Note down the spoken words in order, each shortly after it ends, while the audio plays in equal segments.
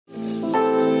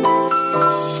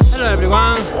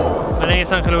everyone, my name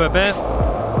is Angel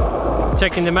V.P.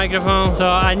 Checking the microphone. So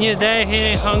a new day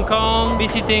here in Hong Kong,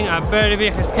 visiting a very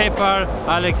big skate park.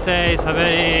 Alex says a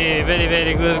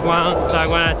very good one, so I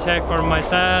want to check for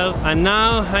myself. And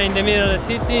now I'm in the middle of the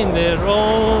city in the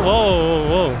road.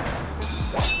 Whoa.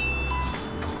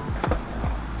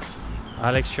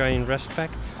 Alex showing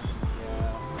respect.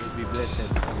 Yeah, be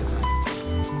blessed.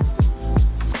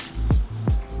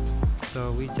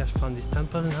 So we just found this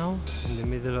temple now in the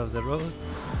middle of the road.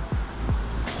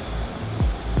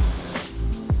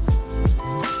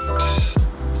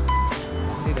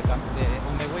 See the on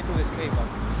the way to the skate park.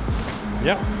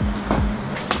 Yeah.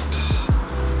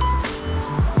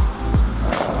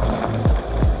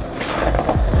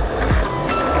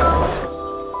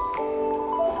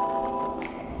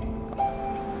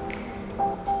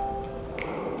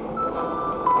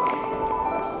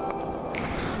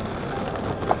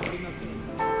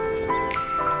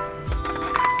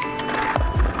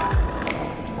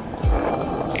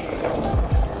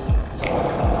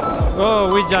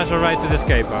 Oh, we just arrived to the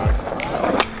skate park.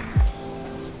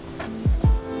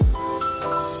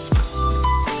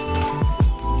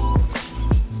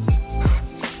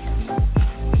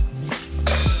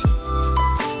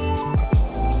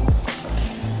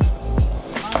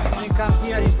 You come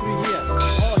here in 3 years.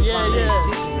 Oh, yeah.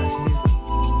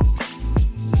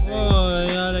 Oh,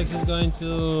 Alex is going to...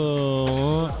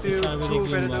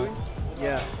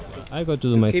 Yeah. I got to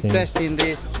do my Keep thing. testing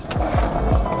this.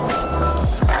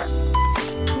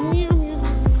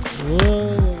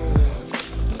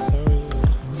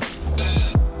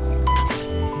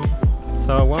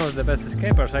 So one of the best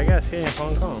escapers, I guess, here in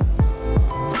Hong Kong.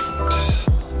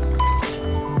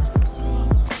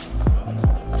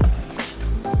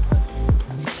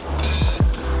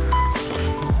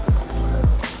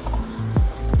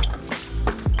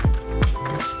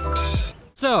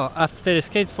 So after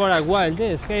skate for a while,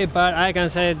 this skate park, I can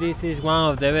say this is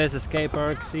one of the best skate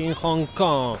parks in Hong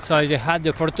Kong. So if you had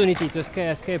the opportunity to skate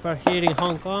a skate park here in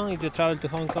Hong Kong, if you travel to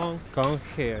Hong Kong, come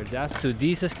here, just to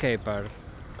this skate park.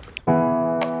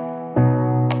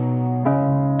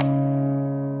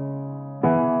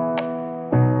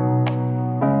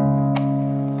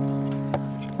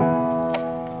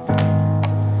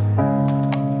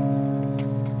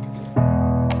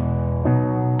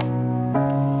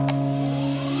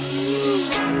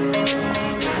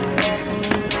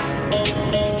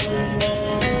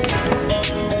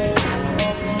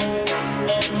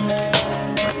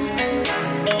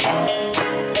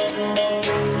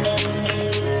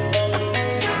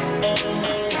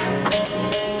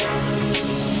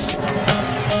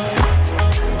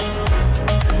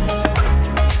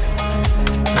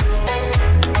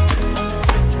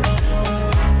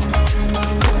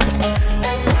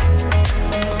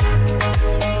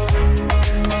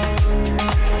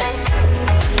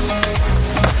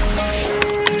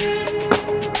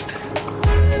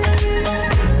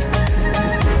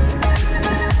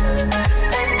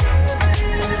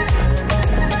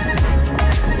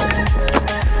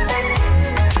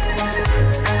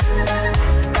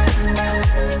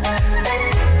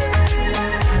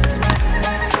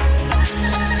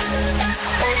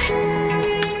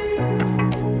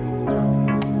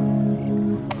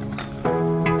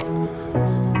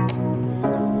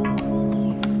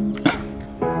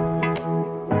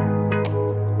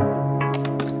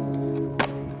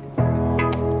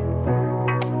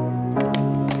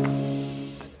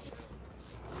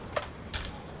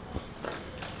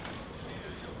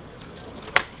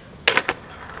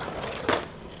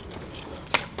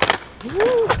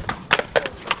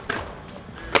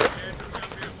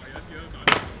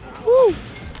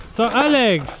 So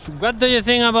Alex, what do you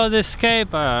think about the skate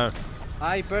park?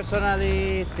 I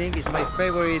personally think it's my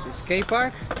favorite skate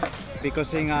park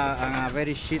because I'm a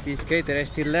very shitty skater. I'm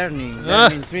still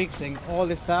learning tricks and all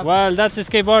the stuff. Well, that's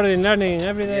skateboarding, learning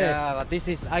every day. Yeah, but this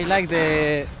is, I like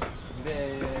the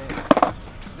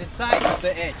side of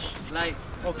the edge. Like,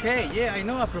 okay, yeah, I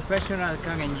know a professional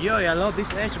can enjoy a lot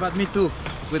this edge, but me too,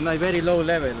 with my very low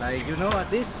level. Like, you know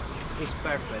what, this is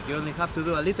perfect. You only have to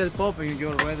do a little pop and you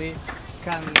already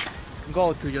can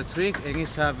go to your trick, and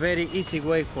it's a very easy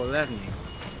way for learning.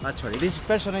 Actually, this is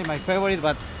personally my favorite,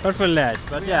 but perfect ledge.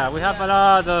 But yeah, we have a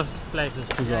lot of places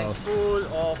to go. It's full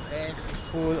of edge,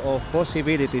 full of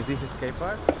possibilities. This is skate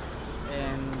park,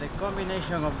 and the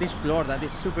combination of this floor that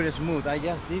is super smooth. I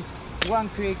just did one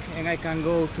kick and I can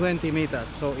go 20 meters,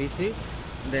 so easy.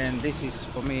 Then this is,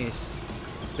 for me, is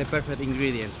the perfect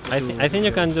ingredients. I think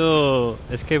you can do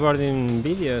skateboarding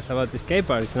videos about the skate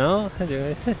parks, no?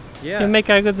 Yeah. You make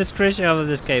a good description of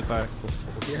the skate park.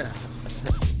 Yeah.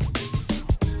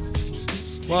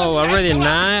 Well, already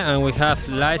night and we have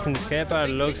lights in the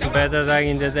skatepark. Looks better than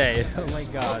in the day. Oh my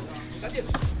god.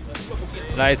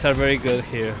 Lights are very good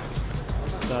here.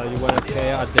 So you want to skate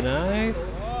at the night,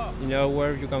 you know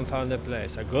where you can find the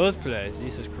place. A good place,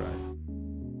 Jesus Christ.